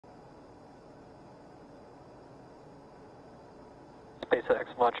SpaceX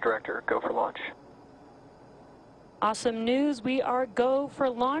Launch Director, go for launch. Awesome news. We are go for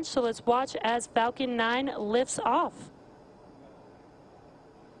launch, so let's watch as Falcon 9 lifts off.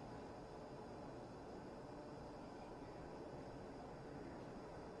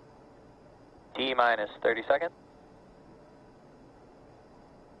 T-minus 30 seconds.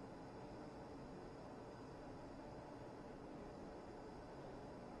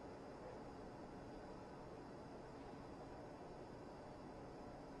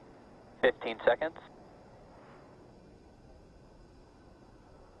 Fifteen seconds.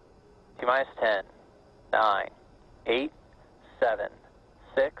 T-minus 10, 9, 8, 7,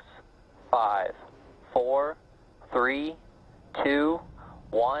 6, 5, 4, 3, 2,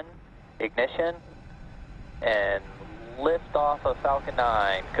 1. Ignition and lift off of Falcon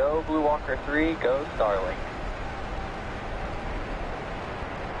 9. Go Blue Walker 3, go Starlink.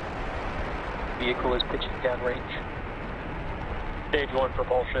 Vehicle is pitching downrange. Stage 1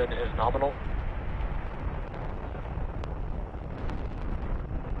 propulsion is nominal.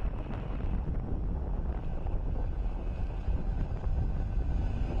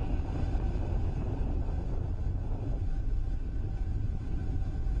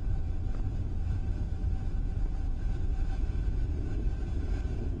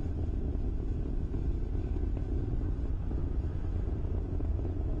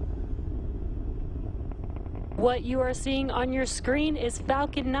 What you are seeing on your screen is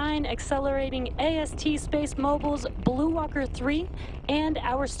Falcon 9 accelerating AST Space Mobile's Blue Walker 3 and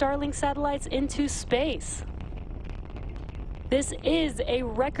our Starlink satellites into space. This is a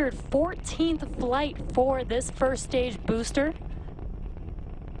record 14th flight for this first stage booster.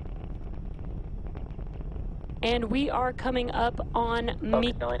 And we are coming up on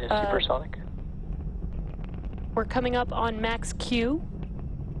Falcon 9 is supersonic. We're coming up on max Q.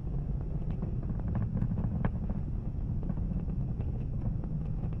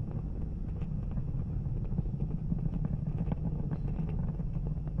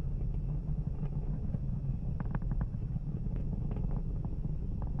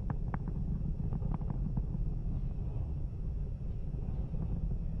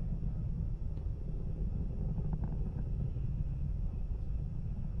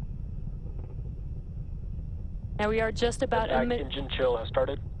 Now we are just about a minute. Engine chill has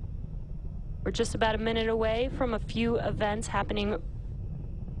started. We're just about a minute away from a few events happening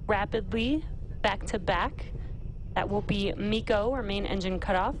rapidly, back to back. That will be MECO, or main engine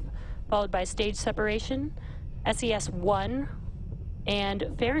cutoff, followed by stage separation, SES-1,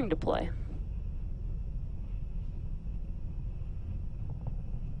 and fairing deploy.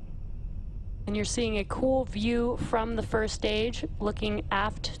 And you're seeing a cool view from the first stage, looking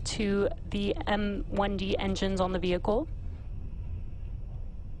aft to the M1D engines on the vehicle.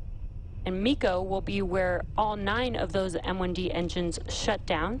 And MECO will be where all 9 of those M1D engines shut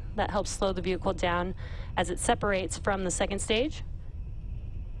down. That helps slow the vehicle down as it separates from the second stage.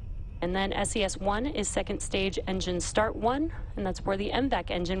 And then SES-1 is second stage engine start 1, and that's where the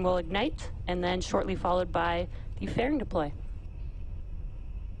MVAC engine will ignite, and then shortly followed by the fairing deploy.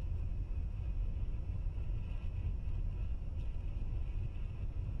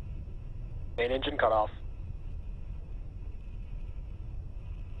 Main engine cutoff.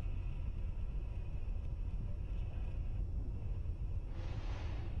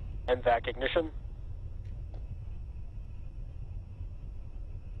 MVAC ignition.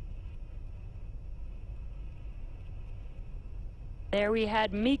 There we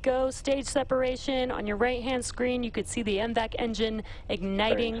had MECO stage separation. On your right-hand screen, you could see the MVAC engine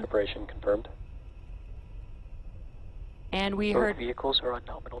igniting. Fairing separation confirmed. And we Both heard vehicles are on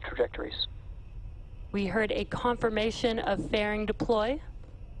nominal trajectories. We heard a confirmation of fairing deploy.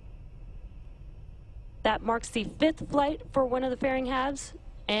 That marks the 5th flight for one of the fairing halves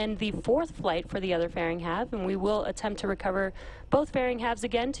and the 4th flight for the other fairing half, and we will attempt to recover both fairing halves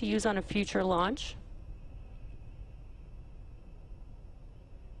again to use on a future launch.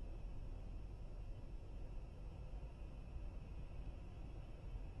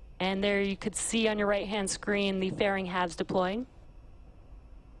 And there you could see on your right-hand screen the fairing halves deploying.